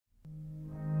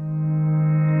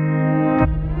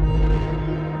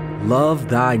Love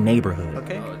thy neighborhood.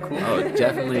 Okay, cool. Oh,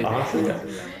 definitely.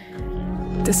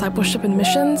 Awesome. Discipleship and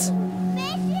missions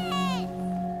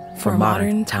for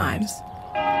modern times.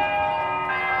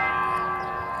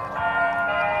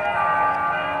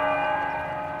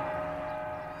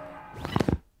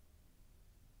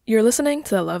 You're listening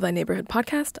to the Love Thy Neighborhood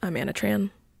podcast. I'm Anna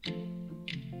Tran.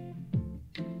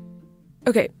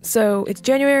 Okay, so it's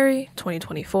January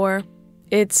 2024.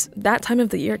 It's that time of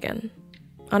the year again.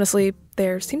 Honestly,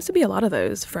 there seems to be a lot of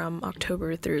those from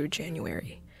October through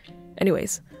January.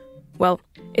 Anyways, well,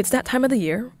 it's that time of the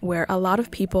year where a lot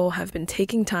of people have been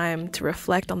taking time to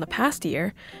reflect on the past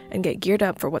year and get geared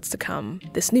up for what's to come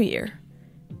this new year.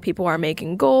 People are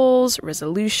making goals,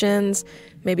 resolutions,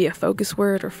 maybe a focus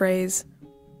word or phrase.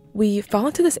 We fall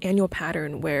into this annual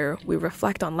pattern where we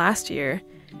reflect on last year,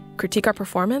 critique our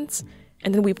performance,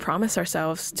 and then we promise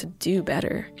ourselves to do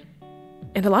better.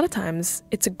 And a lot of times,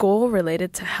 it's a goal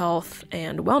related to health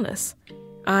and wellness.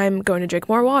 I'm going to drink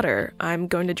more water. I'm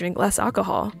going to drink less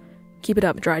alcohol. Keep it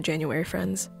up, dry January,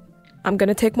 friends. I'm going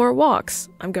to take more walks.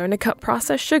 I'm going to cut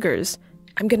processed sugars.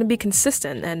 I'm going to be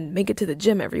consistent and make it to the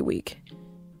gym every week.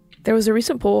 There was a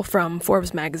recent poll from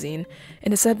Forbes magazine,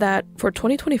 and it said that for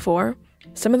 2024,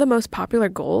 some of the most popular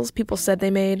goals people said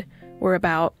they made were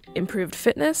about improved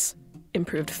fitness,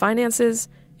 improved finances,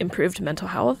 improved mental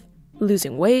health,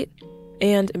 losing weight,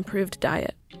 and improved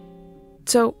diet.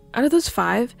 So out of those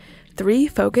 5, 3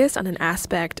 focused on an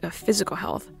aspect of physical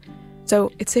health.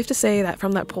 So it's safe to say that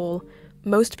from that poll,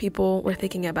 most people were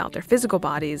thinking about their physical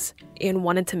bodies and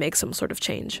wanted to make some sort of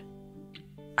change.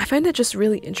 I find it just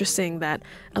really interesting that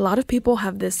a lot of people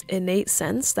have this innate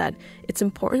sense that it's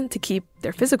important to keep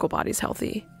their physical bodies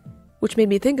healthy, which made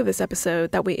me think of this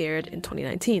episode that we aired in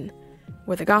 2019,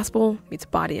 where the gospel meets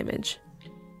body image.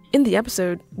 In the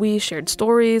episode, we shared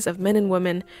stories of men and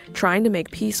women trying to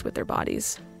make peace with their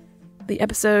bodies. The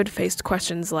episode faced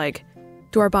questions like,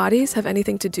 do our bodies have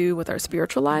anything to do with our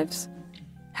spiritual lives?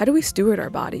 How do we steward our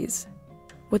bodies?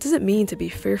 What does it mean to be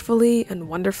fearfully and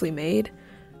wonderfully made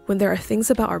when there are things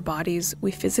about our bodies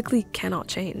we physically cannot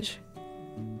change?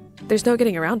 There's no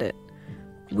getting around it.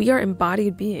 We are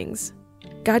embodied beings.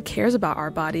 God cares about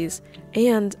our bodies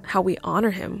and how we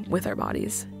honor Him with our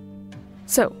bodies.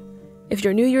 So, if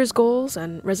your New Year's goals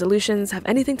and resolutions have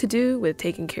anything to do with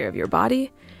taking care of your body,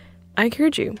 I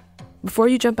encourage you, before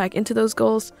you jump back into those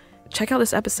goals, check out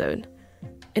this episode.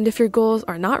 And if your goals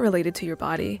are not related to your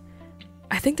body,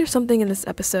 I think there's something in this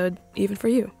episode even for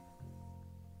you.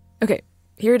 Okay,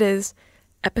 here it is,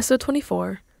 episode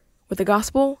 24, where the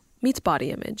gospel meets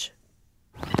body image.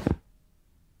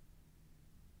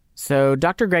 So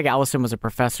Dr. Greg Allison was a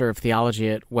professor of theology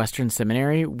at Western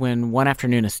Seminary when one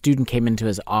afternoon a student came into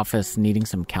his office needing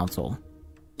some counsel.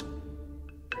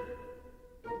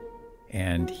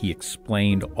 And he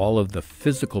explained all of the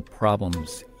physical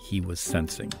problems he was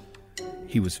sensing.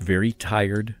 He was very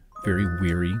tired, very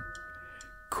weary,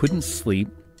 couldn't sleep,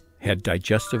 had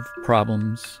digestive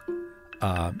problems,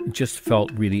 just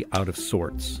felt really out of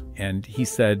sorts. And he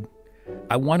said,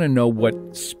 I want to know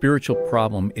what spiritual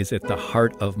problem is at the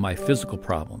heart of my physical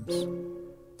problems.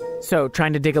 So,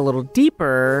 trying to dig a little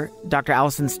deeper, Dr.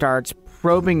 Allison starts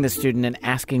probing the student and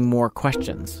asking more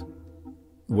questions.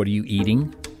 What are you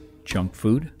eating? Junk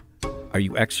food? Are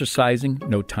you exercising?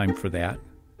 No time for that.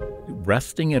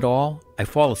 Resting at all? I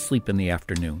fall asleep in the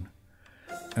afternoon.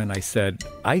 And I said,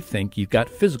 I think you've got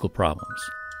physical problems,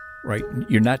 right?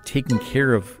 You're not taking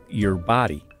care of your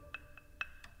body.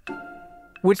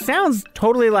 Which sounds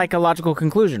totally like a logical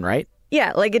conclusion, right?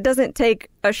 Yeah, like it doesn't take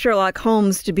a Sherlock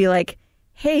Holmes to be like,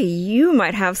 hey, you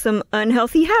might have some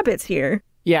unhealthy habits here.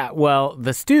 Yeah, well,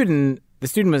 the student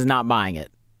was not buying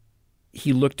it.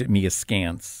 He looked at me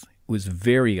askance, was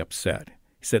very upset.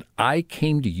 He said, I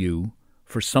came to you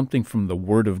for something from the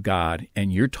Word of God,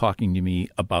 and you're talking to me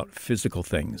about physical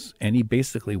things. And he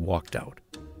basically walked out.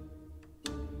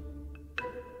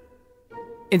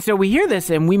 And so we hear this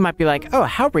and we might be like, oh,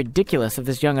 how ridiculous of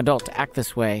this young adult to act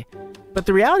this way. But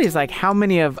the reality is, like, how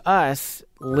many of us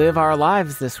live our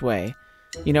lives this way?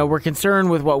 You know, we're concerned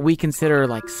with what we consider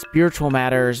like spiritual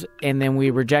matters, and then we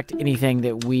reject anything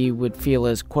that we would feel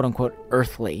is quote unquote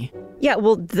earthly. Yeah,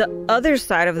 well, the other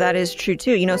side of that is true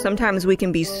too. You know, sometimes we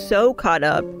can be so caught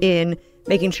up in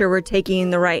making sure we're taking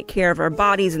the right care of our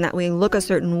bodies and that we look a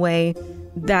certain way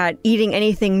that eating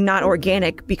anything not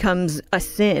organic becomes a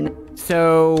sin.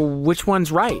 So which one's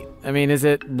right? I mean, is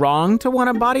it wrong to want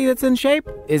a body that's in shape?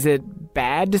 Is it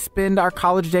bad to spend our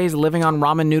college days living on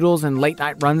ramen noodles and late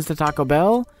night runs to Taco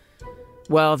Bell?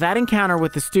 Well, that encounter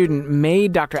with the student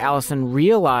made Dr. Allison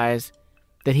realize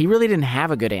that he really didn't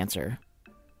have a good answer.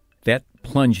 That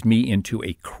plunged me into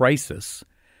a crisis.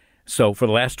 So for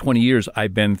the last 20 years,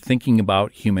 I've been thinking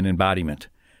about human embodiment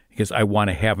because I want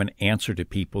to have an answer to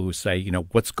people who say,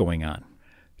 what's going on?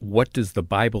 What does the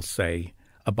Bible say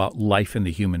about life in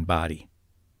the human body?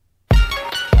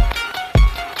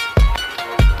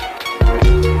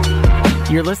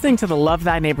 You're listening to the Love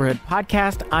Thy Neighborhood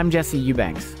podcast. I'm Jesse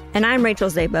Eubanks. And I'm Rachel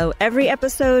Zabo. Every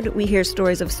episode, we hear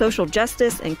stories of social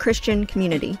justice and Christian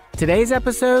community. Today's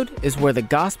episode is where the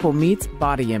gospel meets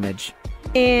body image.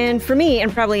 And for me,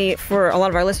 and probably for a lot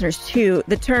of our listeners too,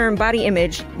 the term body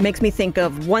image makes me think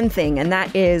of one thing, and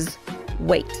that is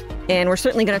weight. And we're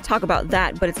certainly going to talk about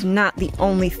that, but it's not the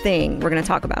only thing we're going to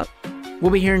talk about.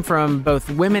 We'll be hearing from both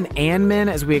women and men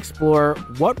as we explore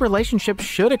what relationship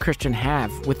should a Christian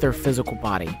have with their physical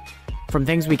body. From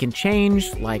things we can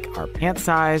change, like our pant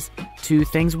size, to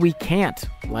things we can't,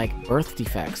 like birth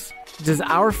defects. Does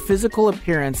our physical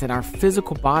appearance and our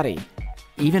physical body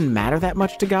even matter that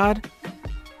much to God?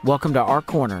 Welcome to our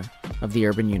corner of the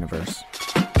urban universe.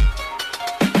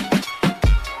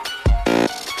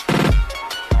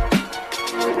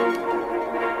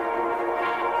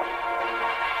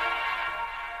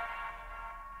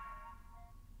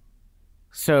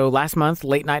 So last month,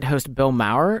 late night host Bill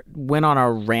Maher went on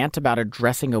a rant about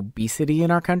addressing obesity in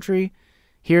our country.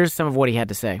 Here's some of what he had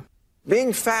to say.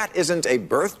 Being fat isn't a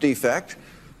birth defect.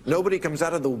 Nobody comes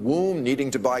out of the womb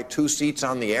needing to buy 2 seats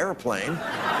on the airplane.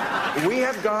 We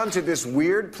have gone to this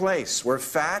weird place where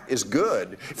fat is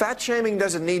good. Fat shaming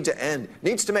doesn't need to end. It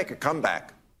needs to make a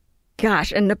comeback.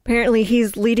 Gosh, and apparently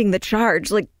he's leading the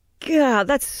charge. God,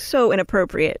 that's so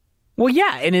inappropriate. Well,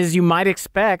 yeah, and as you might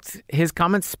expect, his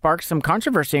comments sparked some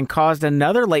controversy and caused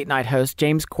another late-night host,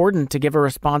 James Corden, to give a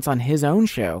response on his own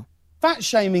show. Fat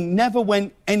shaming never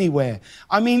went anywhere.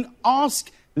 I mean, ask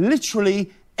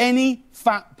literally any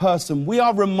fat person. We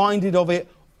are reminded of it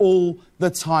all the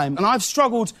time. And I've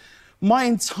struggled my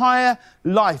entire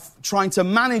life trying to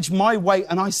manage my weight,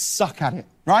 and I suck at it,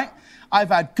 right? I've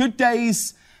had good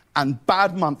days and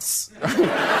bad months.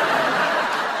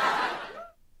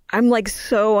 I'm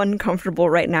so uncomfortable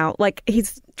right now.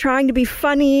 He's trying to be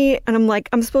funny, and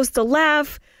I'm supposed to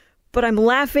laugh, but I'm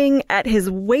laughing at his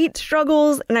weight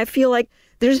struggles, and I feel like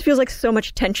there just feels like so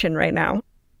much tension right now.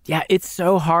 Yeah, it's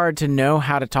so hard to know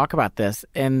how to talk about this.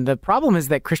 And the problem is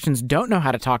that Christians don't know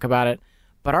how to talk about it,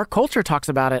 but our culture talks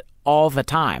about it all the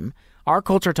time. Our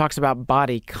culture talks about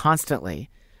body constantly.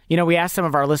 We asked some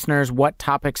of our listeners what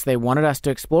topics they wanted us to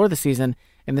explore this season,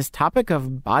 and this topic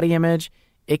of body image,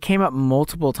 it came up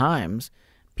multiple times.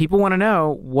 People want to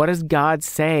know, what does God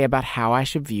say about how I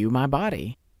should view my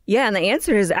body? Yeah, and the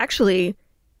answer is actually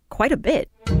quite a bit.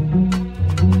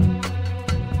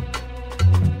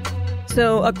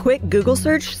 So a quick Google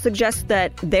search suggests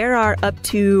that there are up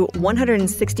to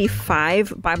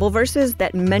 165 Bible verses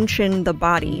that mention the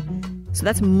body. So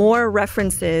that's more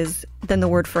references than the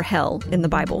word for hell in the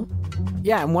Bible.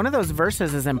 Yeah, and one of those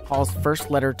verses is in Paul's first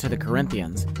letter to the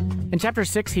Corinthians. In chapter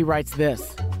 6, he writes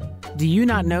this: "Do you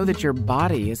not know that your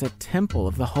body is a temple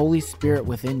of the Holy Spirit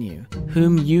within you,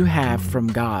 whom you have from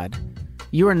God?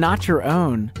 You are not your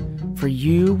own, for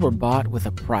you were bought with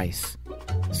a price.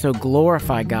 So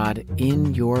glorify God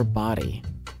in your body."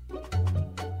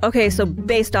 Okay, so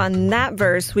based on that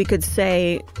verse, we could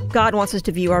say God wants us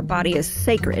to view our body as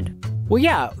sacred. Well,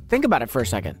 yeah, think about it for a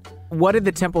second. What did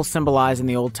the temple symbolize in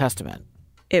the Old Testament?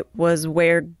 It was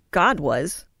where God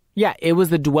was. Yeah, it was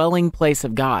the dwelling place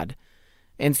of God.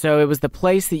 And so it was the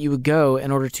place that you would go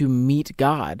in order to meet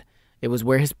God. It was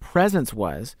where his presence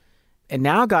was. And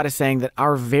now God is saying that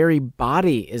our very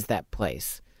body is that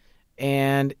place.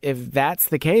 And if that's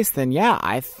the case, then yeah,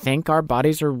 I think our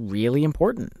bodies are really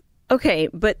important. Okay,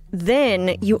 but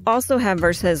then you also have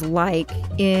verses like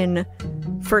in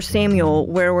 1 Samuel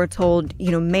where we're told,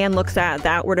 man looks at the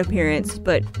outward appearance,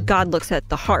 but God looks at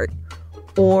the heart.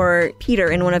 Or Peter,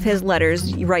 in one of his letters,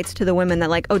 he writes to the women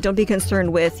that don't be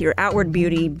concerned with your outward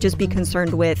beauty, just be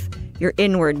concerned with your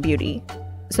inward beauty.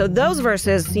 So those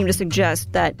verses seem to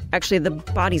suggest that actually the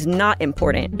body's not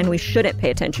important and we shouldn't pay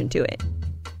attention to it.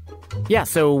 Yeah,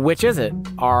 so which is it?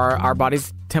 Are our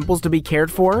bodies temples to be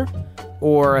cared for,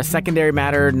 or a secondary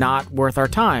matter not worth our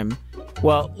time?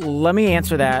 Well, let me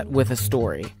answer that with a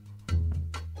story.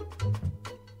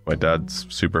 My dad's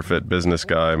super fit business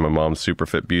guy. My mom's super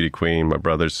fit beauty queen. My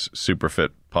brother's super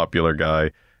fit popular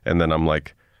guy. And then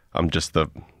I'm just the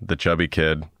chubby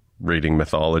kid reading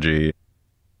mythology.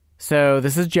 So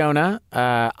this is Jonah.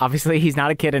 Obviously, he's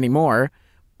not a kid anymore,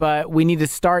 but we need to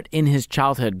start in his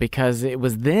childhood because it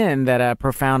was then that a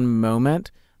profound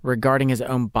moment regarding his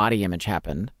own body image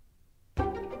happened.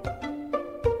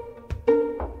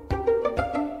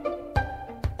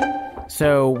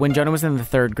 So when Jonah was in the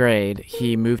 3rd grade,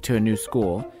 he moved to a new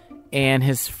school, And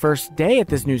his first day at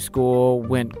this new school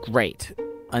went great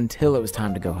until it was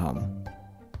time to go home.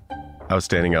 I was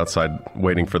standing outside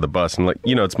waiting for the bus, and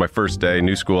it's my first day,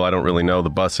 new school. I don't really know the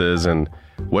buses and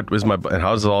and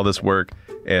how does all this work?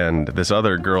 And this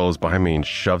other girl is behind me and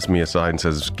shoves me aside and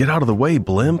says, "Get out of the way,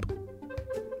 blimp."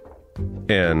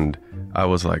 And I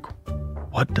was like,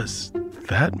 what does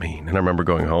that mean? And I remember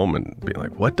going home and being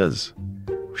like,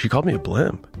 she called me a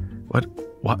blimp. What?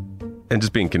 And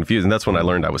just being confused. And that's when I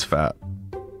learned I was fat.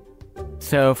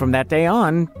 So from that day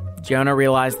on, Jonah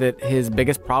realized that his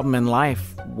biggest problem in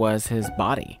life was his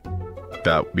body.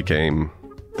 That became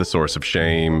the source of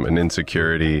shame and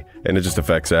insecurity, and it just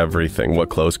affects everything. What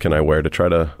clothes can I wear to try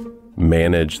to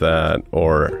manage that,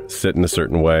 or sit in a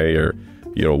certain way, or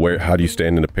how do you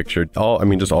stand in a picture?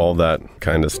 Just all that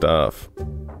kind of stuff.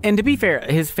 And to be fair,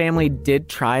 his family did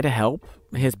try to help.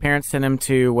 His parents sent him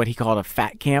to what he called a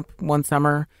fat camp one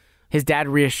summer. His dad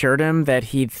reassured him that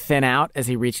he'd thin out as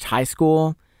he reached high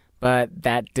school, but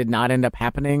that did not end up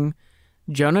happening.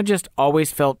 Jonah just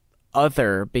always felt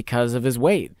other because of his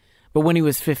weight. But when he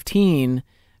was 15,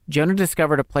 Jonah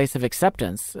discovered a place of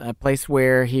acceptance, a place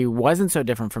where he wasn't so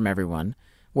different from everyone,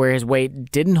 where his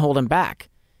weight didn't hold him back.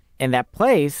 And that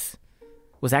place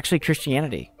was actually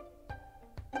Christianity.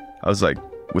 I was like,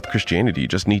 with Christianity, you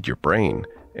just need your brain.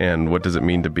 And what does it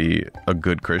mean to be a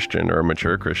good Christian or a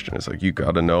mature Christian? It's like, you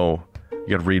got to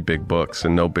read big books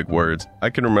and know big words. I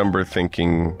can remember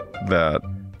thinking that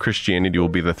Christianity will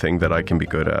be the thing that I can be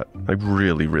good at, like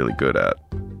really, really good at.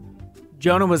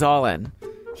 Jonah was all in.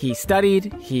 He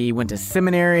studied, he went to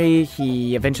seminary,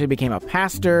 he eventually became a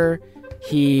pastor,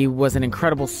 he was an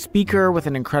incredible speaker with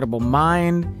an incredible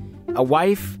mind, a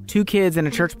wife, 2 kids, and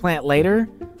a church plant later.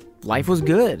 Life was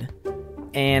good.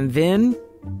 And then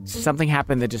something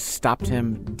happened that just stopped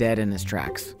him dead in his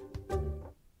tracks.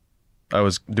 I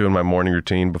was doing my morning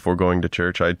routine before going to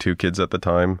church. I had 2 kids at the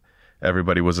time.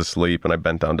 Everybody was asleep, and I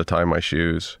bent down to tie my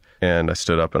shoes, and I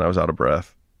stood up and I was out of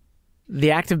breath.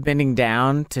 The act of bending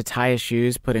down to tie his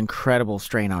shoes put incredible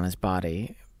strain on his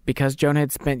body because Jonah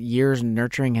had spent years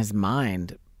nurturing his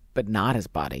mind, but not his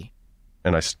body.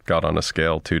 And I got on a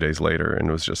scale 2 days later, and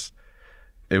it was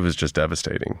just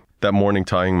devastating. That morning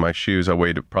tying my shoes, I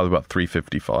weighed probably about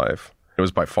 355. It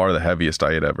was by far the heaviest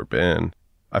I had ever been.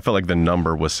 I felt like the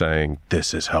number was saying,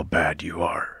 this is how bad you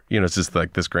are. It's just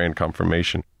like this grand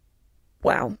confirmation.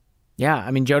 Wow. Yeah,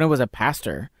 Jonah was a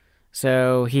pastor.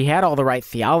 So he had all the right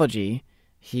theology,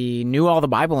 he knew all the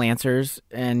Bible answers,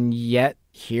 and yet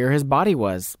here his body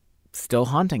was, still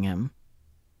haunting him.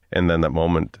 And then that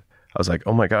moment, I was like,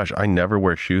 oh my gosh, I never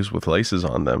wear shoes with laces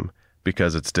on them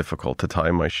because it's difficult to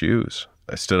tie my shoes.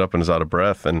 I stood up and was out of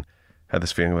breath and had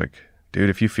this feeling like, dude,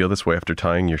 if you feel this way after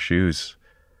tying your shoes,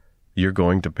 you're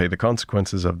going to pay the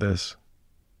consequences of this.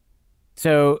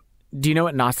 So, do you know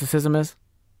what Gnosticism is?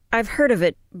 I've heard of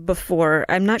it before.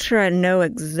 I'm not sure I know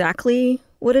exactly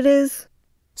what it is.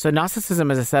 So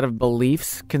Gnosticism is a set of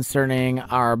beliefs concerning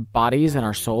our bodies and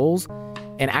our souls,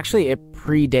 and actually it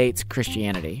predates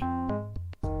Christianity.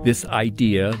 This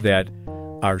idea that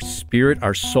our spirit,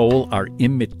 our soul, our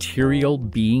immaterial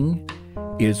being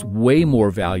is way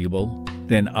more valuable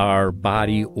than our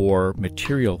body or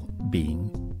material being.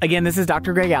 Again, this is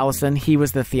Dr. Greg Allison. He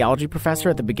was the theology professor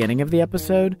at the beginning of the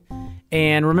episode.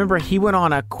 And remember, he went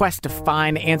on a quest to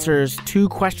find answers to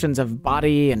questions of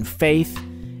body and faith.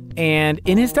 And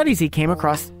in his studies, he came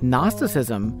across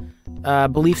Gnosticism, a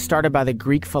belief started by the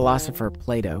Greek philosopher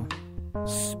Plato.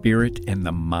 Spirit and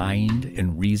the mind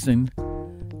and reason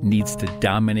needs to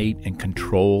dominate and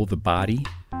control the body.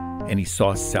 And he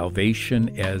saw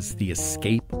salvation as the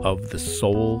escape of the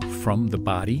soul from the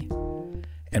body.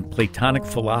 And Platonic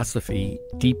philosophy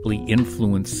deeply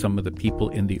influenced some of the people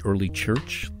in the early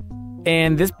church.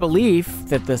 And this belief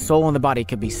that the soul and the body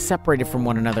could be separated from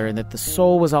one another and that the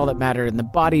soul was all that mattered and the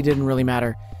body didn't really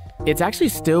matter, it's actually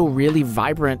still really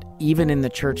vibrant even in the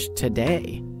church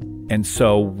today. And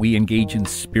so we engage in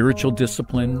spiritual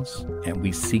disciplines and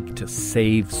we seek to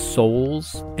save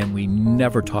souls and we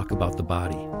never talk about the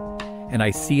body. And I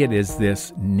see it as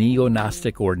this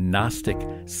neo-Gnostic or Gnostic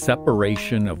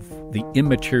separation of the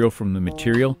immaterial from the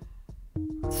material.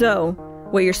 So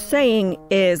what you're saying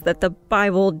is that the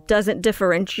Bible doesn't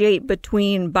differentiate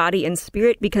between body and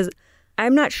spirit, because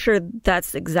I'm not sure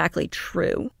that's exactly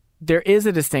true. There is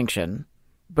a distinction,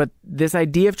 but this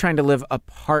idea of trying to live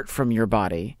apart from your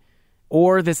body,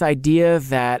 or this idea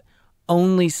that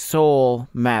only soul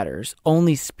matters,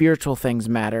 only spiritual things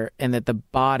matter, and that the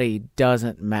body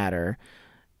doesn't matter,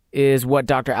 is what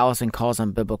Dr. Allison calls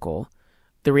unbiblical.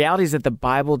 The reality is that the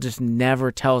Bible just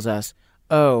never tells us,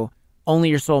 oh, only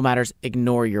your soul matters,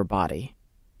 ignore your body.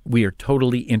 We are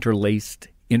totally interlaced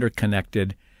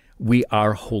interconnected. We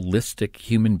are holistic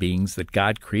human beings that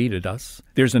God created us.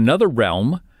 There's another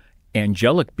realm,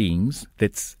 angelic beings,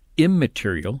 that's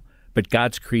immaterial, but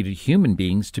God's created human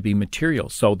beings to be material.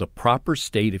 So the proper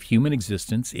state of human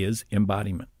existence is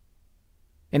embodiment.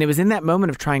 And it was in that moment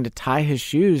of trying to tie his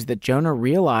shoes that Jonah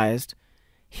realized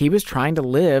he was trying to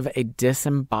live a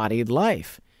disembodied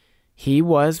life. He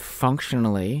was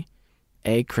functionally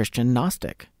a Christian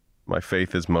Gnostic. My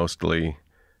faith is mostly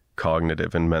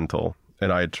cognitive and mental,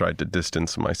 and I had tried to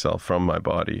distance myself from my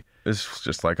body. It was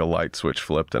just like a light switch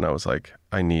flipped, and I was like,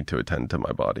 I need to attend to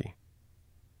my body.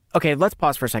 Okay, let's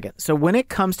pause for a second. So when it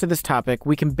comes to this topic,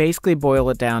 we can basically boil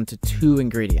it down to 2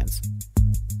 ingredients.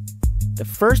 The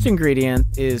first ingredient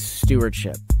is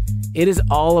stewardship. It is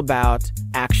all about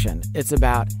action. It's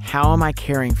about how am I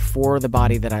caring for the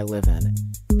body that I live in.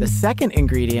 The second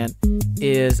ingredient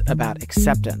is about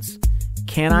acceptance.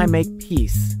 Can I make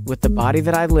peace with the body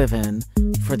that I live in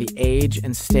for the age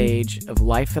and stage of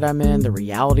life that I'm in, the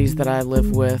realities that I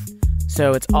live with?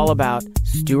 So it's all about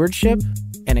stewardship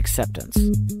and acceptance.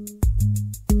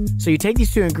 So you take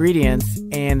these 2 ingredients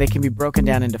and they can be broken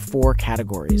down into 4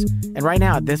 categories. And right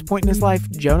now, at this point in his life,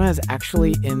 Jonah is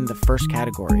actually in the first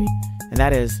category, and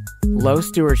that is low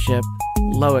stewardship,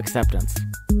 low acceptance.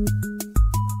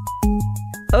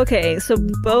 Okay, so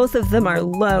both of them are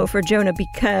low for Jonah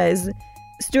because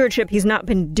stewardship, he's not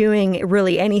been doing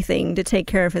really anything to take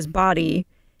care of his body.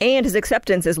 And his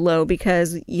acceptance is low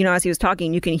because, as he was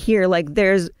talking, you can hear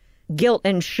there's guilt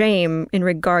and shame in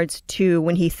regards to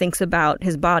when he thinks about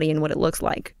his body and what it looks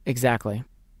like. Exactly.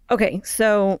 Okay,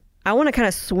 so I want to kind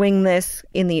of swing this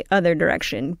in the other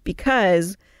direction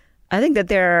because I think that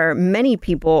there are many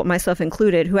people, myself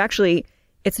included, who actually,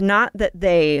 it's not that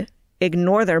they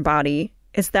ignore their body,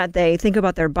 it's that they think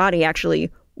about their body actually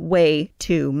way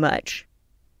too much.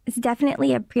 It's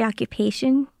definitely a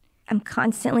preoccupation. I'm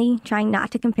constantly trying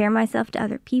not to compare myself to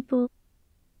other people.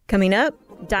 Coming up,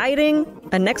 dieting,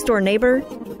 a next-door neighbor,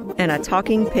 and a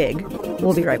talking pig.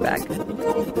 We'll be right back.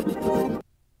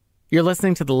 You're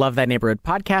listening to the Love Thy Neighborhood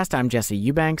podcast. I'm Jesse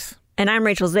Eubanks. And I'm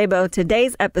Rachel Zabo.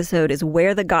 Today's episode is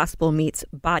Where the Gospel Meets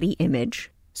Body Image.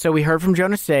 So we heard from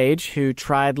Jonah Sage, who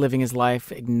tried living his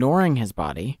life ignoring his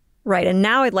body. Right, and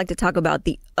now I'd like to talk about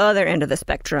the other end of the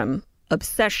spectrum,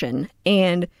 obsession.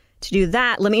 And to do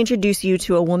that, let me introduce you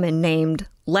to a woman named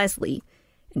Leslie.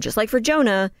 And just like for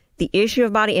Jonah, the issue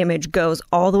of body image goes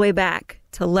all the way back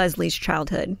to Leslie's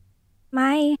childhood.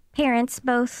 My parents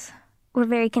both were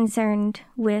very concerned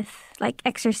with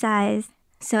exercise.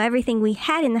 So everything we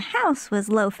had in the house was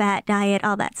low-fat diet,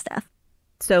 all that stuff.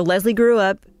 So Leslie grew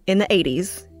up in the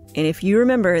 80s. And if you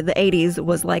remember, the 80s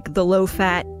was the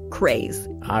low-fat craze.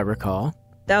 I recall.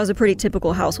 That was a pretty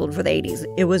typical household for the 80s.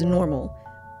 It was normal.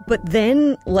 But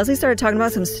then Leslie started talking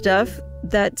about some stuff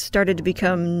that started to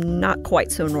become not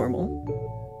quite so normal.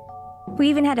 We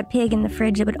even had a pig in the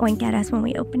fridge that would oink at us when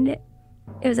we opened it.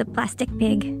 It was a plastic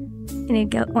pig, and it'd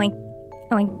go oink,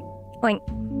 oink,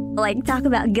 oink. Talk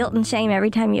about guilt and shame. Every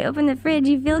time you open the fridge,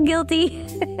 you feel guilty.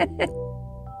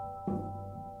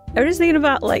 I was just thinking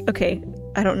about, okay,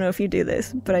 I don't know if you do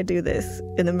this, but I do this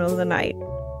in the middle of the night.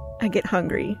 I get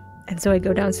hungry, and so I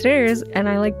go downstairs, and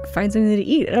I, find something to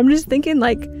eat. And I'm just thinking,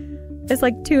 it's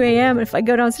 2 a.m., and if I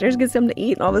go downstairs and get something to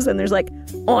eat, and all of a sudden there's,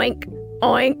 oink,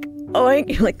 oink,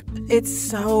 oink. You're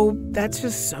That's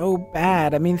just so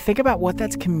bad. I mean, think about what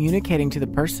that's communicating to the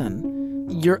person.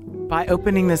 By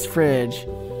opening this fridge,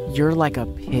 you're like a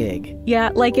pig. Yeah,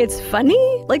 it's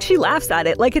funny. She laughs at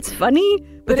it. It's funny,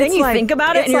 but then you think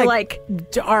about it and you're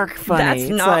dark funny. That's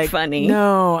not funny.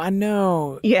 No, I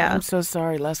know. Yeah. I'm so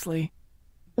sorry, Leslie.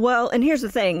 Well, and here's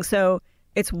the thing. So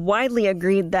it's widely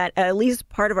agreed that at least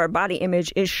part of our body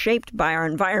image is shaped by our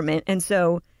environment. And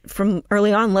so from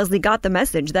early on, Leslie got the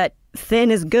message that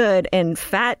thin is good and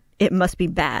fat, it must be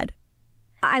bad.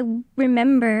 I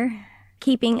remember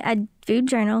keeping a food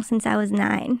journal since I was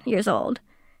 9 years old,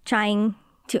 trying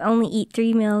to only eat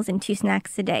 3 meals and 2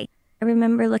 snacks a day. I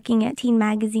remember looking at teen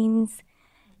magazines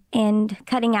and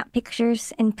cutting out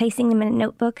pictures and placing them in a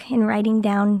notebook and writing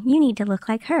down, you need to look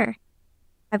like her.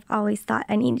 I've always thought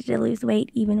I needed to lose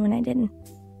weight even when I didn't.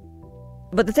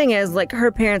 But the thing is,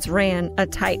 her parents ran a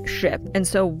tight ship, and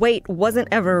so weight wasn't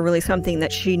ever really something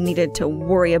that she needed to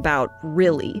worry about,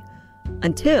 really,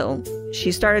 until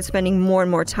she started spending more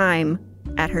and more time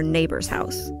at her neighbor's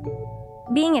house.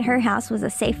 Being at her house was a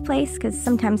safe place because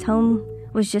sometimes home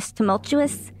was just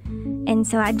tumultuous, and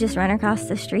so I'd just run across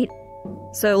the street.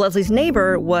 So Leslie's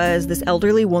neighbor was this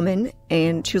elderly woman,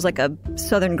 and she was like a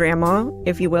Southern grandma,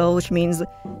 if you will, which means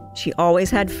she always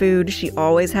had food, she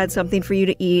always had something for you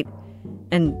to eat.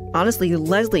 And honestly,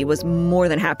 Leslie was more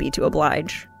than happy to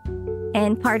oblige.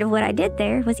 And part of what I did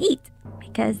there was eat,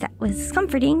 because that was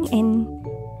comforting and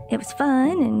it was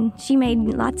fun. And she made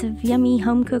lots of yummy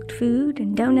home-cooked food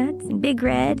and donuts and Big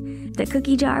Red. The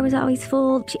cookie jar was always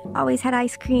full. She always had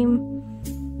ice cream.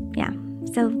 Yeah,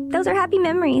 so those are happy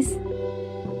memories.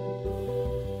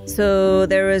 So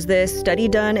there was this study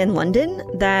done in London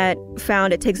that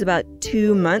found it takes about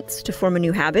 2 months to form a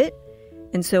new habit.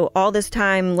 And so all this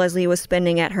time Leslie was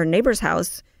spending at her neighbor's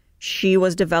house, she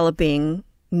was developing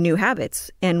new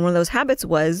habits. And one of those habits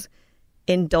was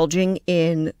indulging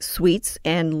in sweets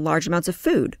and large amounts of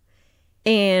food.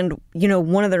 And,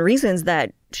 one of the reasons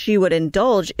that she would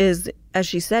indulge is, as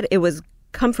she said, it was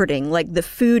comforting. Like the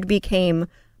food became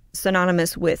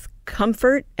synonymous with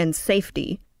comfort and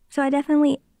safety. So I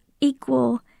definitely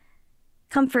equal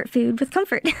comfort food with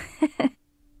comfort.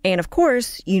 And of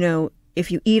course,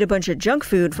 if you eat a bunch of junk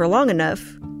food for long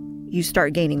enough, you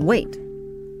start gaining weight.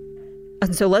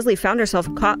 And so Leslie found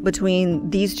herself caught between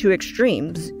these two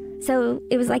extremes. So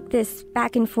it was like this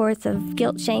back and forth of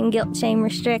guilt, shame,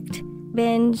 restrict,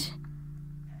 binge.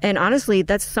 And honestly,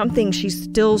 that's something she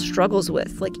still struggles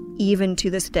with, like even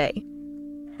to this day.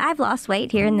 I've lost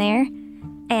weight here and there.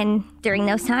 And during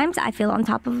those times, I feel on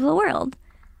top of the world.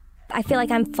 I feel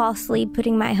like I'm falsely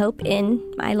putting my hope in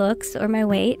my looks or my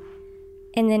weight.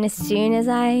 And then as soon as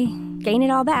I gain it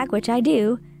all back, which I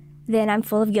do, then I'm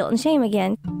full of guilt and shame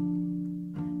again.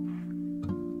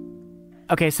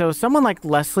 Okay, so someone like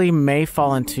Leslie may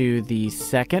fall into the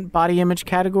second body image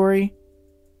category.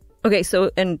 Okay,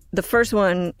 so in the first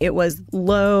one, it was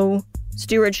low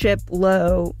stewardship,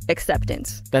 low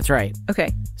acceptance. That's right.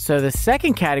 Okay. So the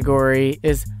second category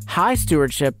is high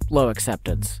stewardship, low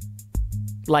acceptance.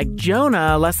 Like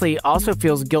Jonah, Leslie also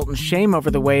feels guilt and shame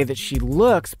over the way that she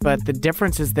looks, but the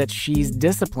difference is that she's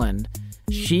disciplined.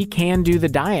 She can do the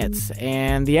diets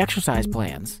and the exercise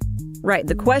plans. Right.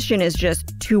 The question is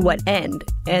just to what end?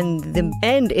 And the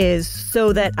end is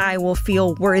so that I will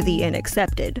feel worthy and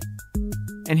accepted.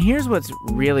 And here's what's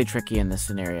really tricky in this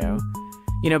scenario.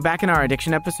 Back in our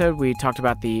addiction episode, we talked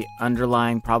about the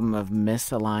underlying problem of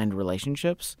misaligned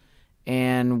relationships.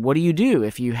 And what do you do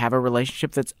if you have a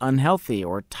relationship that's unhealthy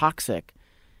or toxic?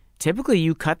 Typically,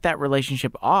 you cut that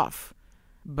relationship off.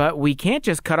 But we can't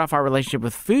just cut off our relationship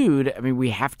with food. I mean, we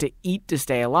have to eat to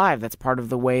stay alive. That's part of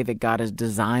the way that God has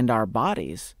designed our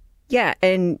bodies. Yeah,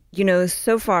 and,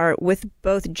 so far with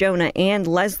both Jonah and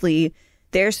Leslie,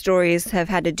 their stories have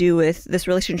had to do with this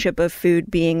relationship of food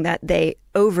being that they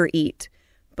overeat.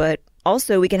 But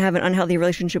also we can have an unhealthy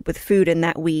relationship with food in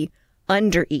that we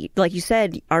undereat. Like you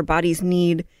said, our bodies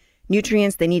need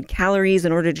nutrients, they need calories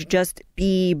in order to just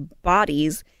be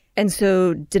bodies. And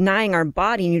so denying our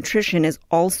body nutrition is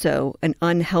also an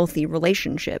unhealthy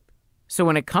relationship. So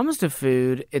when it comes to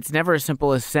food, it's never as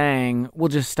simple as saying, we'll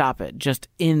just stop it, just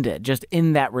end it, just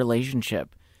end that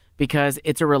relationship. Because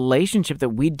it's a relationship that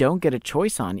we don't get a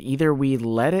choice on. Either we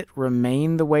let it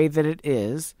remain the way that it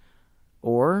is,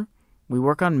 or we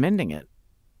work on mending it.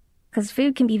 Because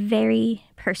food can be very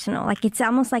personal. Like it's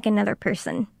almost like another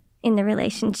person in the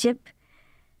relationship.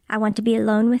 I want to be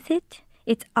alone with it.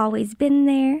 It's always been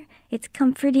there. It's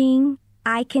comforting.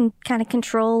 I can kind of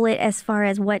control it as far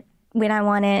as when I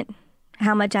want it,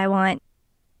 how much I want.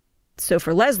 So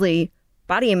for Leslie,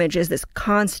 body image is this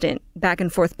constant back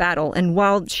and forth battle. And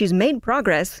while she's made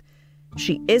progress,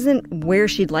 she isn't where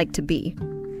she'd like to be.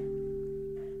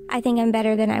 I think I'm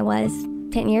better than I was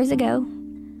 10 years ago.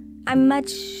 I'm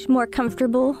much more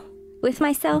comfortable with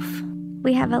myself.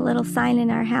 We have a little sign in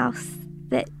our house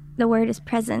that the word is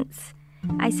presence.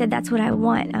 I said that's what I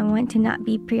want. I want to not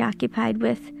be preoccupied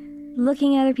with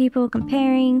looking at other people,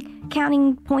 comparing,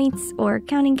 counting points or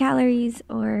counting calories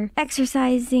or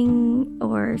exercising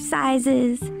or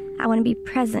sizes. I want to be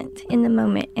present in the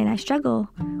moment, and I struggle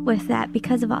with that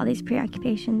because of all these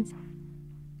preoccupations.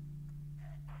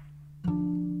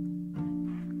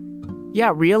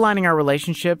 Yeah, realigning our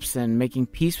relationships and making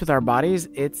peace with our bodies,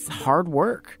 it's hard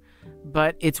work,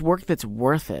 but it's work that's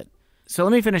worth it. So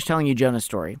let me finish telling you Jonah's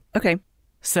story. Okay.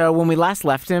 So when we last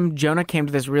left him, Jonah came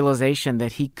to this realization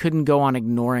that he couldn't go on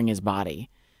ignoring his body,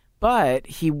 but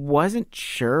he wasn't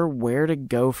sure where to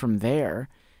go from there.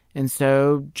 And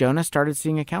so Jonah started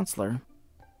seeing a counselor.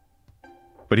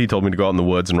 But he told me to go out in the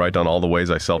woods and write down all the ways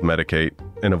I self-medicate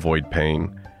and avoid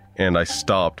pain. And I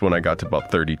stopped when I got to about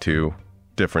 32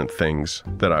 different things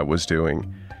that I was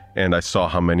doing. And I saw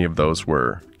how many of those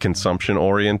were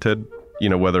consumption-oriented,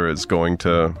 whether it's going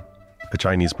to a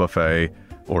Chinese buffet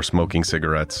or smoking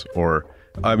cigarettes or,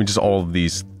 just all of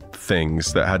these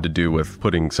things that had to do with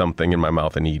putting something in my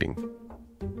mouth and eating.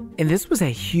 And this was a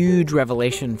huge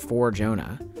revelation for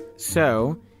Jonah.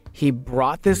 So He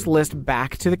brought this list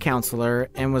back to the counselor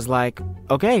and was like,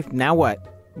 okay, now what?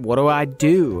 What do I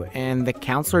do? And the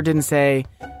counselor didn't say,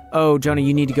 oh, Jonah,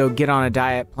 you need to go get on a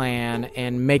diet plan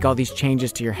and make all these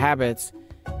changes to your habits.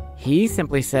 He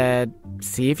simply said,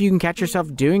 see if you can catch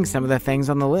yourself doing some of the things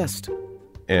on the list.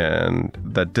 And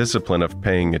that discipline of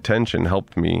paying attention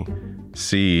helped me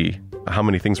see how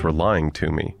many things were lying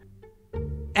to me.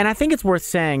 And I think it's worth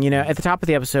saying, at the top of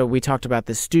the episode, we talked about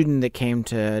this student that came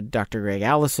to Dr. Greg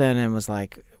Allison and was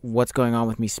like, what's going on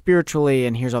with me spiritually?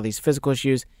 And here's all these physical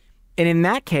issues. And in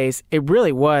that case, it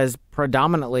really was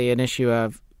predominantly an issue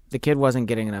of the kid wasn't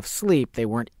getting enough sleep. They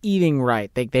weren't eating right.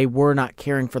 They were not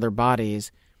caring for their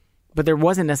bodies. But there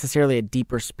wasn't necessarily a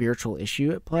deeper spiritual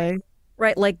issue at play.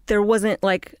 Right, like there wasn't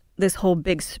like this whole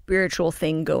big spiritual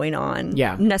thing going on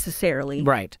necessarily.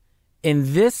 Right.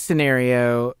 In this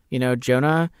scenario,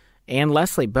 Jonah and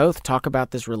Leslie both talk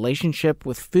about this relationship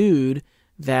with food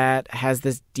that has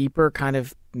this deeper kind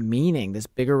of meaning, this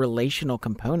bigger relational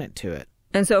component to it.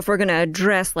 And so if we're going to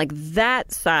address like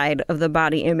that side of the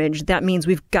body image, that means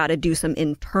we've got to do some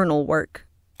internal work.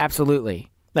 Absolutely.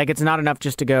 Like it's not enough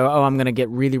just to go, oh, I'm going to get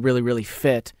really, really, really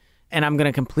fit, and I'm going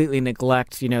to completely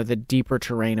neglect, the deeper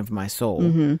terrain of my soul.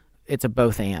 Mm-hmm. It's a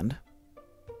both and.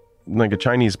 Like a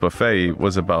Chinese buffet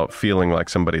was about feeling like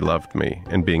somebody loved me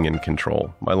and being in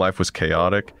control. My life was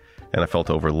chaotic, and I felt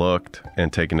overlooked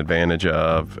and taken advantage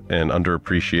of and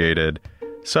underappreciated.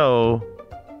 So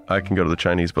I can go to the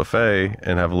Chinese buffet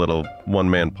and have a little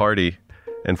one-man party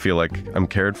and feel like I'm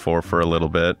cared for a little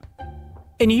bit.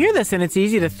 And you hear this, and it's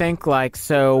easy to think like,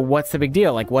 so what's the big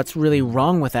deal? Like, what's really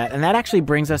wrong with that? And that actually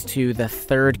brings us to the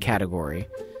third category.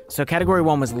 So category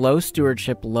 1 was low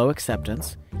stewardship, low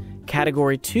acceptance.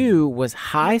 Category 2 was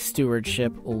high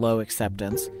stewardship, low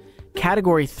acceptance.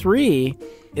 Category 3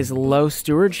 is low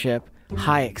stewardship,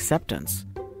 high acceptance.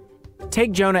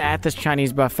 Take Jonah at this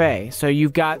Chinese buffet. So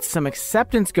you've got some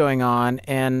acceptance going on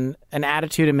and an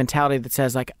attitude and mentality that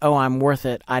says like, oh, I'm worth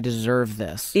it. I deserve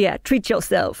this. Yeah, treat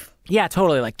yourself. Yeah,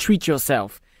 totally. Like treat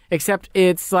yourself. Except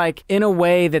it's like in a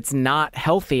way that's not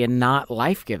healthy and not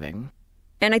life-giving.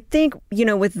 And I think,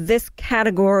 with this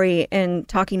category and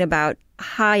talking about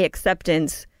high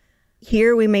acceptance,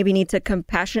 here we maybe need to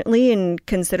compassionately and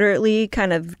considerately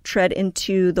kind of tread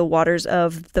into the waters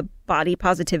of the body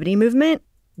positivity movement.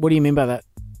 What do you mean by that?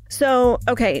 So,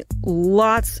 okay,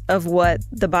 lots of what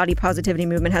the body positivity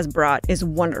movement has brought is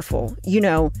wonderful.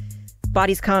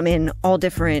 Bodies come in all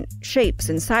different shapes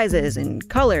and sizes and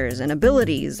colors and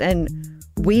abilities, and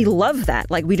we love that.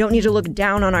 Like, we don't need to look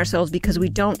down on ourselves because we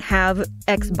don't have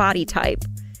X body type.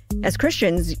 As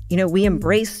Christians, we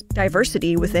embrace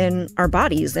diversity within our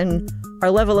bodies, and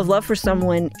our level of love for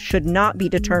someone should not be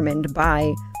determined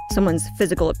by someone's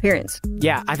physical appearance.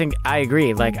 Yeah, I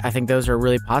agree. Like, I think those are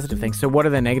really positive things. So what are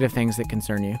the negative things that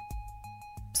concern you?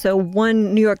 So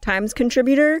one New York Times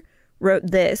contributor wrote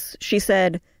this. She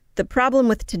said, the problem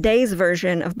with today's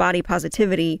version of body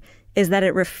positivity is that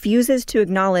it refuses to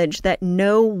acknowledge that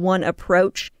no one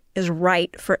approach is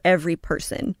right for every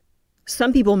person.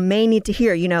 Some people may need to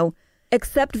hear,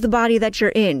 accept the body that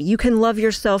you're in. You can love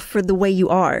yourself for the way you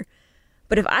are.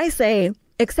 But if I say,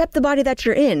 accept the body that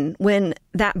you're in, when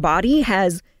that body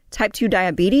has type 2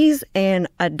 diabetes and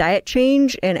a diet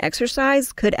change and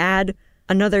exercise could add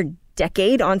another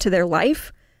decade onto their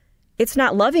life, it's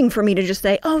not loving for me to just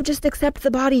say, oh, just accept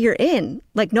the body you're in.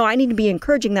 Like, no, I need to be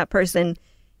encouraging that person.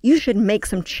 You should make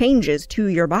some changes to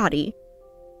your body.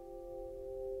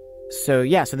 So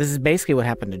this is basically what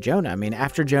happened to Jonah. I mean,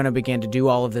 after Jonah began to do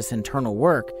all of this internal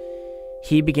work,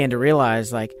 he began to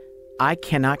realize, like, I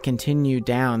cannot continue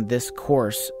down this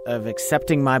course of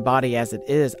accepting my body as it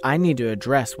is. I need to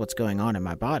address what's going on in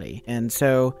my body. And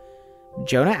so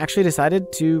Jonah actually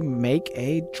decided to make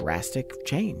a drastic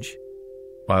change.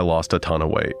 I lost a ton of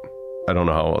weight. I don't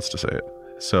know how else to say it.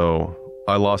 So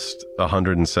I lost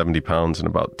 170 pounds in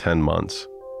about 10 months.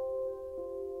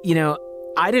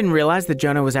 I didn't realize that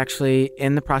Jonah was actually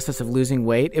in the process of losing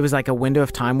weight. It was like a window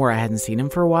of time where I hadn't seen him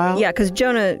for a while. Yeah, because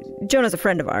Jonah's a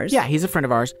friend of ours. Yeah, he's a friend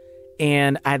of ours.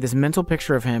 And I had this mental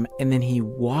picture of him, and then he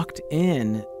walked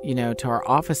in, to our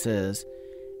offices,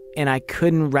 and I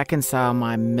couldn't reconcile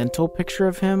my mental picture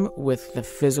of him with the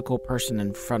physical person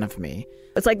in front of me.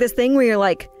 It's like this thing where you're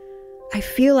like, I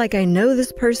feel like I know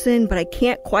this person, but I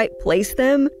can't quite place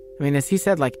them. I mean, as he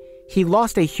said, like, he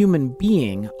lost a human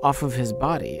being off of his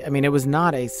body. I mean, it was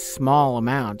not a small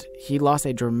amount. He lost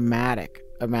a dramatic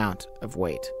amount of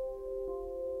weight.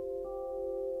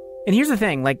 And here's the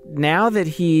thing, like, now that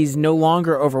he's no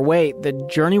longer overweight, the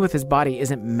journey with his body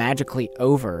isn't magically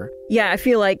over. Yeah, I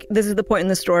feel like this is the point in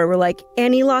the story where, like,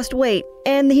 and he lost weight,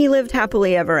 and he lived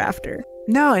happily ever after.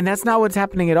 No, and that's not what's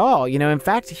happening at all. In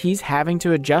fact, he's having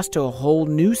to adjust to a whole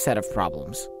new set of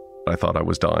problems. I thought I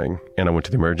was dying, and I went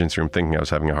to the emergency room thinking I was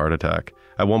having a heart attack.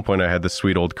 At one point, I had this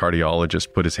sweet old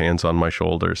cardiologist put his hands on my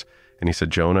shoulders, and he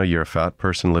said, "Jonah, you're a fat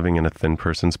person living in a thin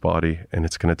person's body, and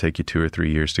it's going to take you 2 or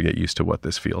 3 years to get used to what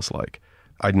this feels like."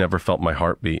 I'd never felt my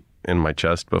heartbeat in my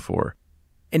chest before.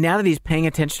 And now that he's paying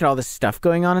attention to all this stuff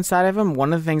going on inside of him,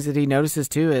 one of the things that he notices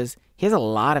too is he has a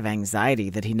lot of anxiety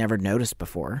that he never noticed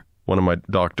before. One of my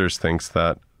doctors thinks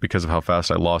that because of how fast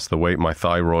I lost the weight, my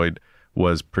thyroid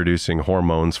was producing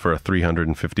hormones for a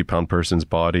 350-pound person's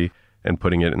body and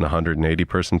putting it in a 180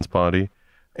 person's body.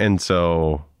 And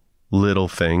so little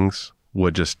things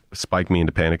would just spike me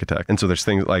into panic attack. And so there's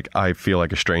things like I feel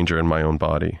like a stranger in my own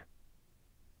body.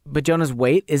 But Jonah's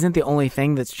weight isn't the only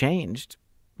thing that's changed.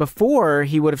 Before,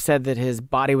 he would have said that his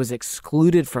body was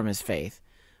excluded from his faith.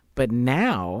 But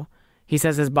now, he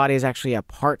says his body is actually a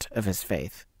part of his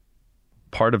faith.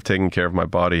 Part of taking care of my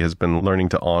body has been learning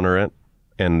to honor it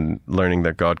and learning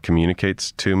that God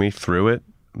communicates to me through it,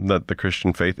 that the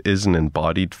Christian faith is an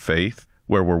embodied faith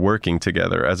where we're working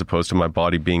together as opposed to my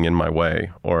body being in my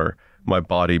way or my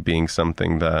body being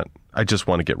something that I just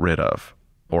want to get rid of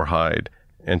or hide,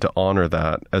 and to honor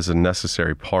that as a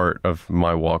necessary part of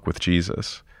my walk with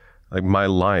Jesus. Like my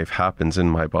life happens in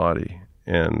my body,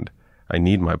 and I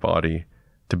need my body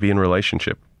to be in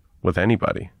relationship with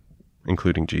anybody,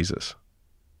 including Jesus.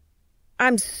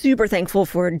 I'm super thankful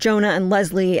for Jonah and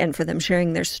Leslie and for them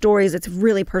sharing their stories. It's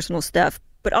really personal stuff.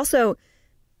 But also,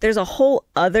 there's a whole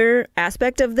other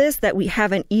aspect of this that we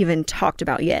haven't even talked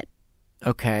about yet.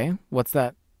 Okay, what's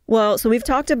that? Well, so we've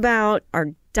talked about our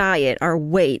diet, our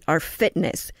weight, our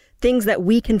fitness, things that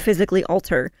we can physically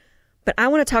alter. But I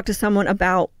want to talk to someone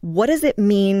about what does it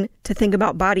mean to think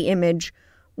about body image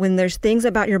when there's things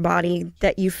about your body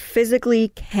that you physically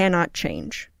cannot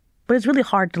change. But it's really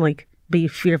hard to be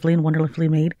fearfully and wonderfully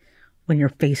made when your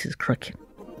face is crooked.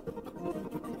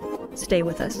 Stay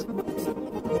with us.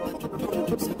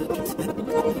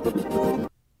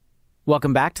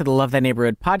 Welcome back to the Love Thy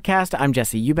Neighborhood podcast. I'm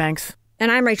Jesse Eubanks.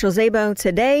 And I'm Rachel Zabo.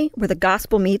 Today, where the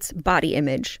gospel meets body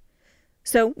image.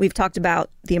 So we've talked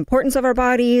about the importance of our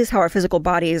bodies, how our physical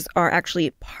bodies are actually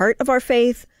part of our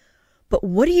faith. But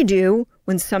what do you do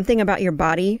when something about your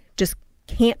body just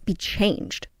can't be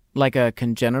changed? Like a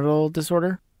congenital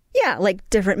disorder? Yeah, like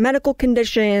different medical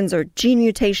conditions or gene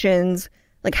mutations.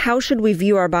 Like, how should we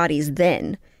view our bodies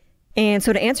then? And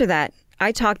so to answer that,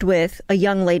 I talked with a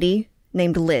young lady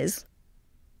named Liz.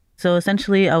 So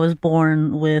essentially, I was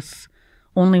born with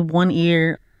only one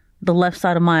ear. The left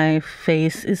side of my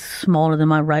face is smaller than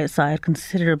my right side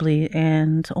considerably,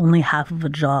 and only half of a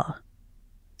jaw.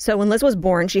 So when Liz was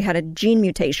born, she had a gene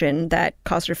mutation that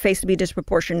caused her face to be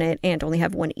disproportionate and only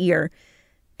have one ear.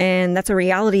 And that's a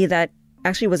reality that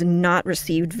actually was not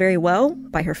received very well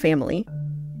by her family.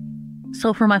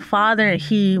 So for my father,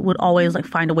 he would always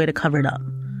find a way to cover it up.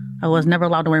 I was never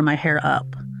allowed to wear my hair up.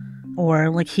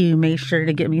 Or he made sure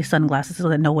to get me sunglasses so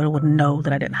that no one would know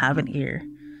that I didn't have an ear.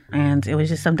 And it was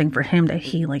just something for him that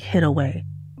he hid away.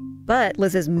 But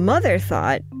Liz's mother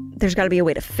thought there's got to be a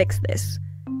way to fix this.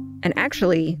 And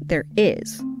actually, there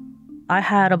is. I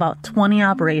had about 20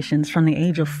 operations from the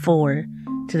age of 4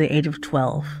 to the age of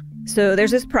 12. So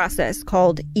there's this process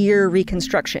called ear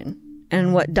reconstruction.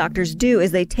 And what doctors do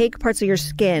is they take parts of your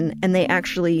skin and they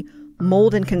actually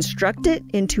mold and construct it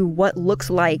into what looks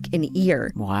like an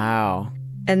ear. Wow.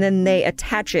 And then they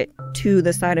attach it to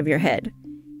the side of your head.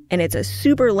 And it's a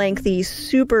super lengthy,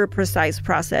 super precise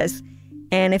process.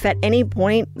 And if at any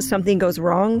point something goes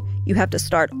wrong, you have to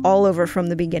start all over from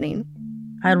the beginning.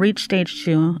 I had reached stage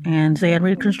 2, and they had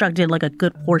reconstructed a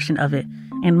good portion of it.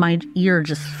 And my ear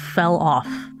just fell off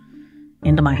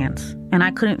into my hands. And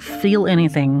I couldn't feel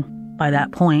anything by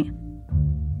that point.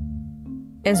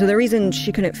 And so the reason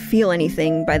she couldn't feel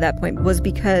anything by that point was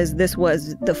because this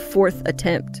was the 4th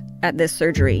attempt at this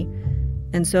surgery.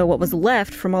 And so what was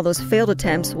left from all those failed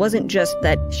attempts wasn't just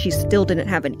that she still didn't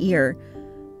have an ear,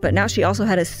 but now she also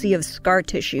had a sea of scar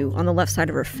tissue on the left side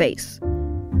of her face.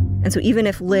 And so even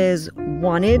if Liz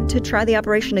wanted to try the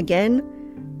operation again,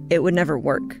 it would never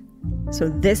work. So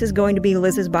this is going to be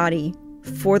Liz's body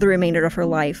for the remainder of her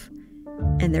life,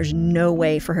 and there's no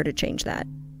way for her to change that.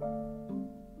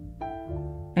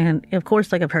 And of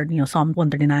course, I've heard, Psalm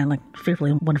 139,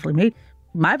 fearfully and wonderfully made.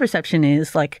 My perception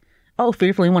is oh,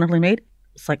 fearfully and wonderfully made.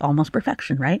 It's almost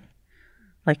perfection, right?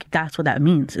 That's what that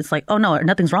means. It's oh no,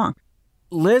 nothing's wrong.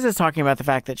 Liz is talking about the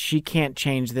fact that she can't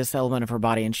change this element of her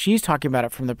body, and she's talking about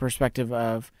it from the perspective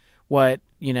of what,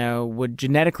 would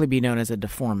genetically be known as a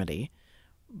deformity.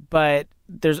 But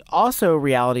there's also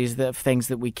realities of things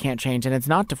that we can't change, and it's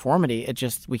not deformity. It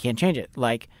just, we can't change it.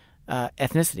 Like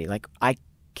ethnicity. Like I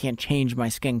can't change my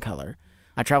skin color.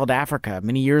 I traveled to Africa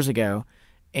many years ago,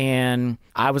 and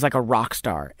I was like a rock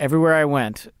star. Everywhere I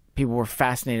went, people were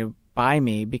fascinated by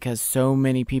me because so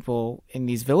many people in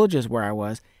these villages where I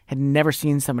was had never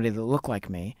seen somebody that looked like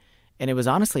me. And it was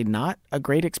honestly not a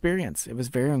great experience. It was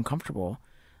very uncomfortable.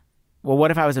 Well,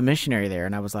 what if I was a missionary there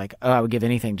and I was like, oh, I would give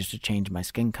anything just to change my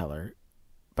skin color,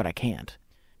 but I can't.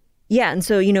 Yeah, and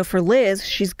so, you know, for Liz,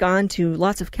 she's gone to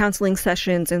lots of counseling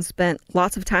sessions and spent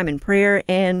lots of time in prayer,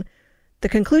 and the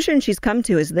conclusion she's come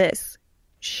to is this.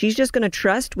 She's just going to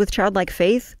trust with childlike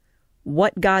faith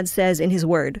what God says in his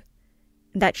word,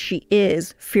 that she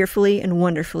is fearfully and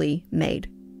wonderfully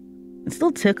made. It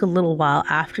still took a little while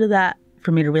after that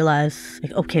for me to realize,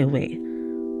 like, okay, wait,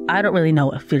 I don't really know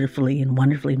what fearfully and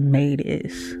wonderfully made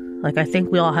is. Like, I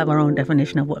think we all have our own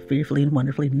definition of what fearfully and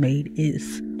wonderfully made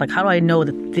is. Like, how do I know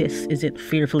that this isn't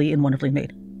fearfully and wonderfully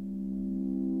made?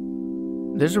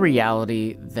 There's a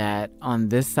reality that on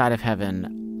this side of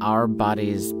heaven, our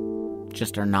bodies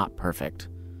just are not perfect.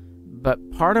 But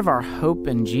part of our hope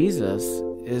in Jesus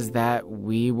is that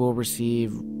we will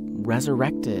receive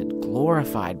resurrected,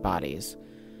 glorified bodies.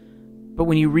 But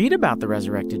when you read about the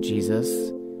resurrected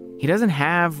Jesus, he doesn't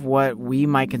have what we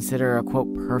might consider a,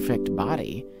 quote, perfect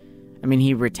body. I mean,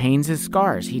 he retains his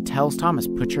scars. He tells Thomas,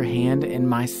 put your hand in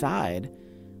my side.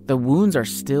 The wounds are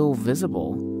still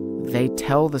visible. They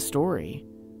tell the story.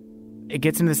 It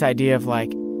gets into this idea of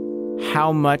like,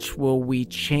 how much will we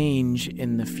change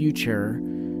in the future?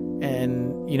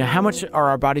 And, you know, how much are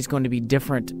our bodies going to be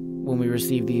different when we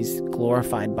receive these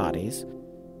glorified bodies?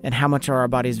 And how much are our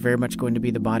bodies very much going to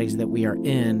be the bodies that we are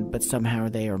in, but somehow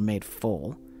they are made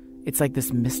full? It's like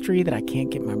this mystery that I can't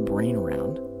get my brain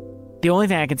around. The only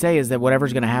thing I can say is that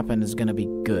whatever's going to happen is going to be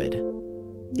good.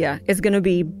 Yeah, it's going to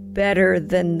be better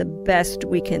than the best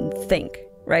we can think,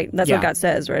 right? That's what God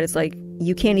says, right? It's like,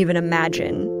 you can't even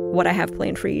imagine what I have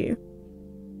planned for you.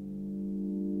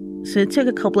 So it took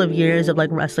a couple of years of like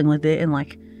wrestling with it and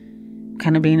like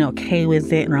kind of being okay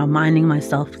with it and reminding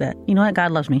myself that, you know what,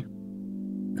 God loves me.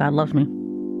 God loves me.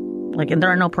 Like, and there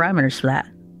are no parameters for that.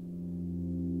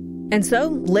 And so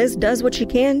Liz does what she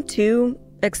can to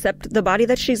accept the body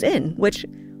that she's in, which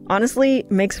honestly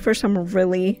makes for some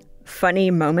really funny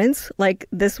moments. Like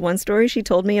this one story she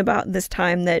told me about this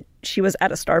time that she was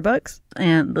at a Starbucks.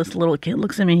 And this little kid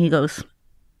looks at me and he goes,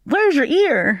 where's your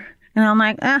ear? And I'm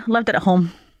like, left it at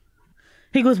home.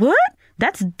 He goes, what?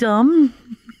 That's dumb.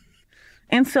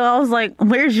 And so I was like,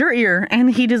 where's your ear? And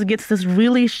he just gets this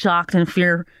really shocked and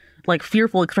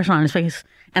fearful expression on his face.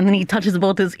 And then he touches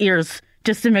both his ears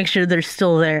just to make sure they're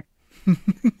still there.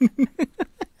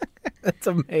 That's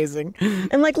amazing.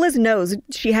 And like Liz knows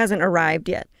she hasn't arrived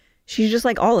yet. She's just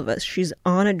like all of us. She's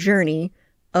on a journey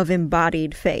of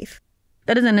embodied faith.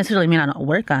 That doesn't necessarily mean I don't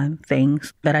work on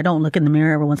things, that I don't look in the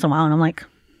mirror every once in a while and I'm like,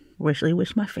 really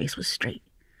wish my face was straight.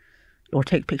 Or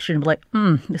take pictures and be like,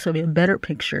 this would be a better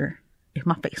picture if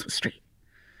my face was straight.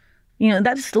 You know,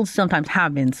 that still sometimes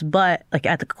happens, but like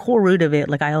at the core root of it,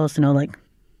 like I also know like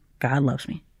God loves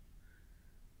me.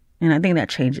 And I think that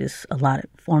changes a lot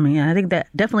for me. And I think that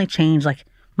definitely changed like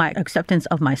my acceptance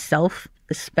of myself,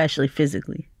 especially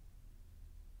physically.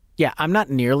 Yeah, I'm not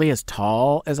nearly as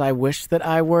tall as I wish that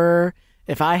I were.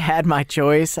 If I had my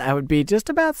choice, I would be just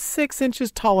about 6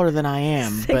 inches taller than I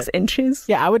am. 6 inches?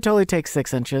 Yeah, I would totally take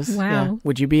 6 inches. Wow. Yeah.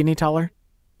 Would you be any taller?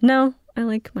 No, I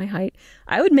like my height.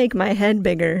 I would make my head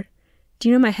bigger. Do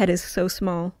you know my head is so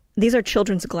small? These are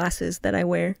children's glasses that I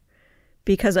wear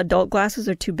because adult glasses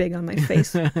are too big on my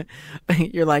face.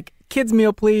 You're like, kids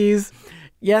meal, please.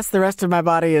 Yes, the rest of my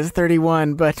body is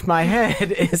 31, but my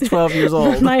head is 12 years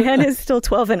old. My head is still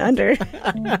 12 and under.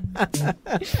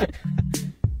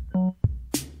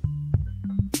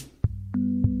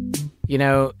 You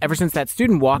know, ever since that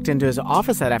student walked into his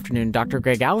office that afternoon, Dr.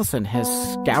 Greg Allison has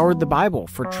scoured the Bible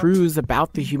for truths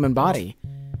about the human body.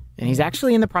 And he's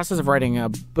actually in the process of writing a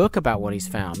book about what he's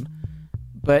found.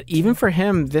 But even for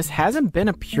him, this hasn't been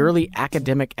a purely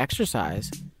academic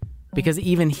exercise, because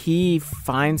even he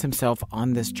finds himself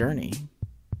on this journey.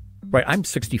 Right, I'm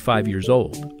 65 years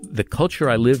old. The culture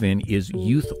I live in is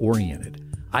youth-oriented.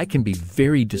 I can be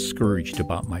very discouraged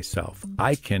about myself.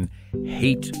 I can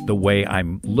hate the way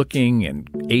I'm looking and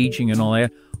aging and all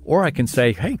that. Or I can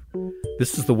say, hey,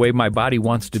 this is the way my body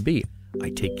wants to be. I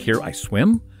take care. I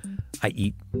swim. I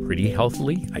eat pretty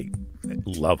healthily. I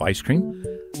love ice cream.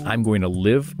 I'm going to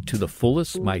live to the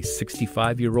fullest my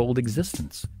 65-year-old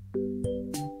existence.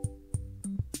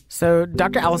 So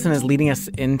Dr. Allison is leading us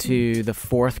into the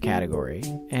fourth category.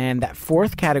 And that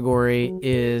fourth category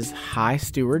is high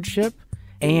stewardship.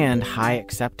 and high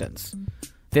acceptance.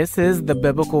 This is the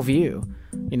biblical view,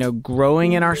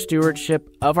 growing in our stewardship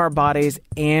of our bodies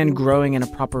and growing in a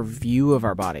proper view of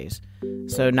our bodies.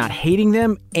 So not hating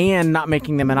them and not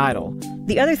making them an idol.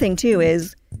 The other thing, too,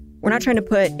 is we're not trying to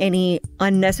put any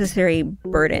unnecessary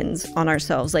burdens on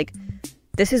ourselves. Like,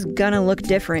 this is gonna look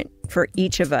different for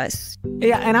each of us.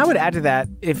 Yeah, and I would add to that,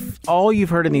 if all you've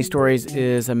heard in these stories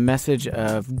is a message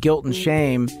of guilt and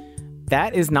shame,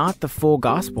 that is not the full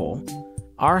gospel.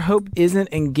 Our hope isn't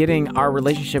in getting our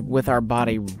relationship with our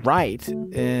body right,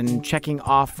 in checking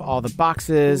off all the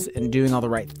boxes and doing all the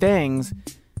right things,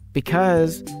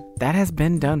 because that has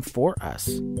been done for us.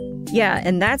 Yeah,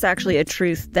 and that's actually a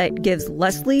truth that gives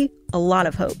Leslie a lot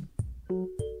of hope.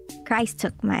 Christ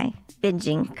took my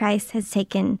binging. Christ has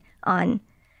taken on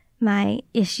my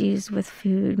issues with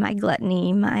food, my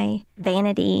gluttony, my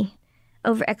vanity,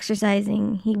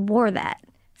 over-exercising. He wore that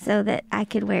so that I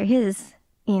could wear his,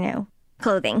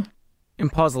 clothing. In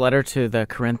Paul's letter to the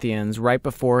Corinthians, right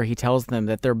before he tells them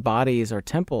that their bodies are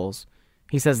temples,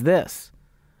 he says this: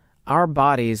 our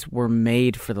bodies were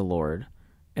made for the Lord,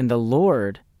 and the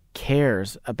Lord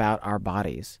cares about our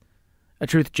bodies. A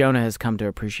truth Jonah has come to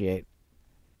appreciate.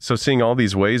 So seeing all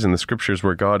these ways in the scriptures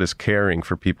where God is caring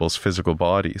for people's physical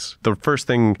bodies. The first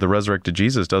thing the resurrected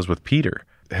Jesus does with Peter,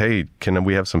 hey, can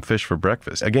we have some fish for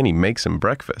breakfast? Again, he makes him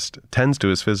breakfast, tends to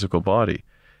his physical body.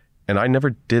 And I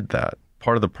never did that.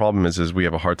 Part of the problem is we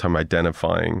have a hard time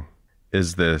identifying,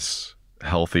 is this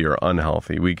healthy or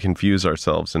unhealthy? We confuse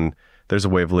ourselves, and there's a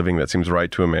way of living that seems right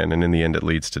to a man, and in the end it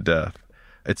leads to death.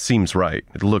 It seems right.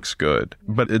 It looks good.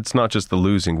 But it's not just the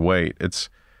losing weight. It's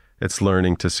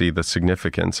learning to see the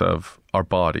significance of our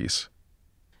bodies.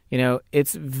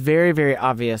 It's very, very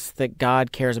obvious that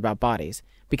God cares about bodies,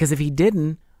 because if he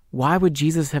didn't, why would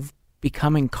Jesus have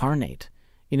become incarnate?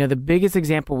 The biggest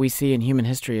example we see in human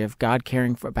history of God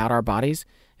caring about our bodies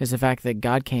is the fact that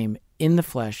God came in the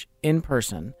flesh, in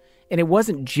person. And it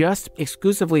wasn't just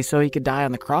exclusively so he could die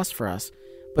on the cross for us,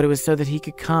 but it was so that he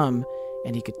could come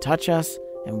and he could touch us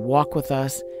and walk with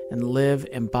us and live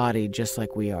embodied just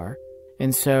like we are.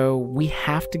 And so we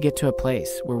have to get to a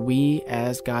place where we,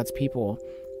 as God's people,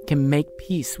 can make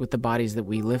peace with the bodies that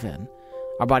we live in.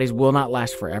 Our bodies will not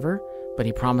last forever, but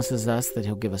he promises us that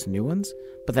he'll give us new ones.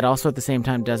 But that also at the same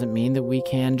time doesn't mean that we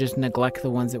can just neglect the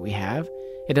ones that we have.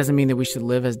 It doesn't mean that we should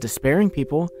live as despairing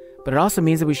people, but it also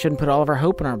means that we shouldn't put all of our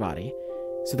hope in our body.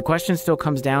 So the question still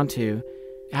comes down to,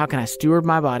 how can I steward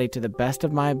my body to the best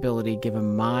of my ability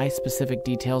given my specific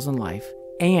details in life?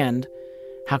 And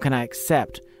how can I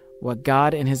accept what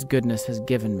God in his goodness has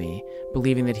given me,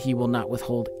 believing that he will not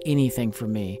withhold anything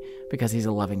from me because he's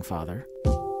a loving Father?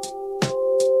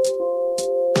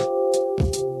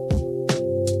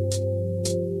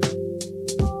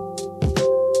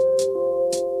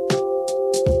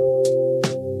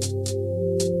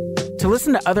 To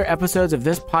listen to other episodes of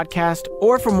this podcast,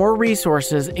 or for more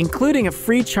resources, including a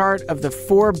free chart of the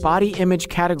 4 body image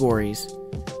categories,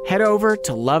 head over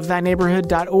to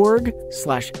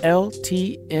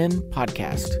lovethyneighborhood.org/LTN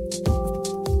podcast.